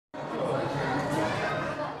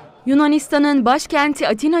Yunanistan'ın başkenti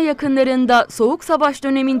Atina yakınlarında Soğuk Savaş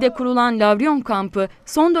döneminde kurulan Lavrion Kampı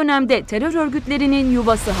son dönemde terör örgütlerinin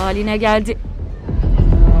yuvası haline geldi.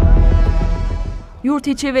 Yurt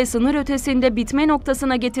içi ve sınır ötesinde bitme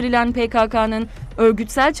noktasına getirilen PKK'nın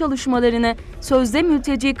örgütsel çalışmalarını sözde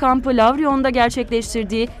mülteci kampı Lavrion'da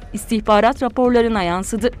gerçekleştirdiği istihbarat raporlarına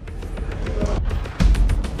yansıdı.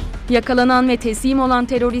 Yakalanan ve teslim olan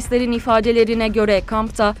teröristlerin ifadelerine göre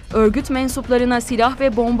kampta örgüt mensuplarına silah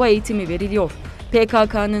ve bomba eğitimi veriliyor.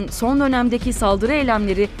 PKK'nın son dönemdeki saldırı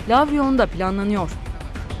eylemleri Lavrion'da planlanıyor.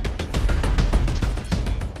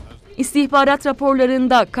 İstihbarat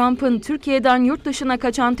raporlarında kampın Türkiye'den yurt dışına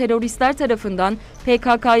kaçan teröristler tarafından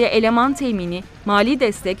PKK'ya eleman temini, mali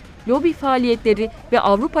destek, lobi faaliyetleri ve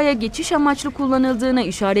Avrupa'ya geçiş amaçlı kullanıldığına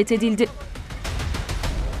işaret edildi.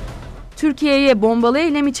 Türkiye'ye bombalı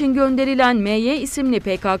eylem için gönderilen MY isimli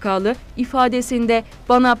PKK'lı ifadesinde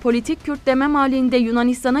bana politik Kürt demem halinde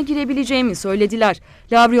Yunanistan'a girebileceğimi söylediler.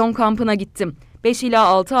 Lavrion kampına gittim. 5 ila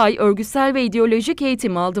 6 ay örgütsel ve ideolojik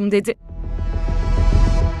eğitim aldım dedi.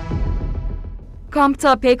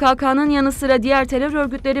 Kampta PKK'nın yanı sıra diğer terör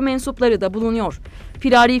örgütleri mensupları da bulunuyor.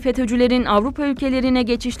 Firari FETÖ'cülerin Avrupa ülkelerine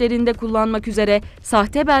geçişlerinde kullanmak üzere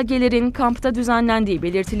sahte belgelerin kampta düzenlendiği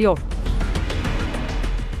belirtiliyor.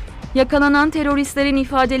 Yakalanan teröristlerin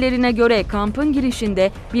ifadelerine göre kampın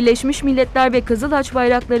girişinde Birleşmiş Milletler ve Kızılaç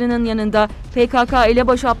bayraklarının yanında PKK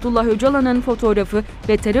elebaşı Abdullah Öcalan'ın fotoğrafı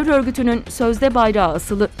ve terör örgütünün sözde bayrağı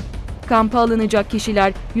asılı. Kampa alınacak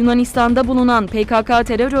kişiler Yunanistan'da bulunan PKK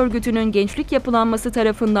terör örgütünün gençlik yapılanması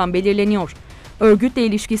tarafından belirleniyor. Örgütle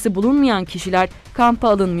ilişkisi bulunmayan kişiler kampa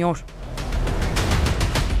alınmıyor.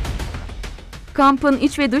 Kampın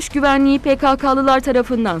iç ve dış güvenliği PKK'lılar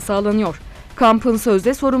tarafından sağlanıyor. Kampın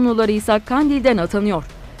sözde sorumluları ise Kandil'den atanıyor.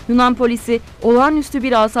 Yunan polisi olağanüstü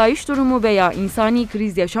bir asayiş durumu veya insani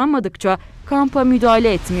kriz yaşanmadıkça kampa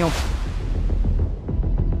müdahale etmiyor.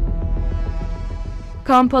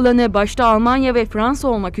 Kamp alanı başta Almanya ve Fransa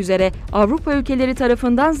olmak üzere Avrupa ülkeleri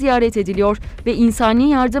tarafından ziyaret ediliyor ve insani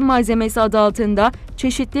yardım malzemesi adı altında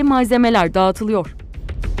çeşitli malzemeler dağıtılıyor.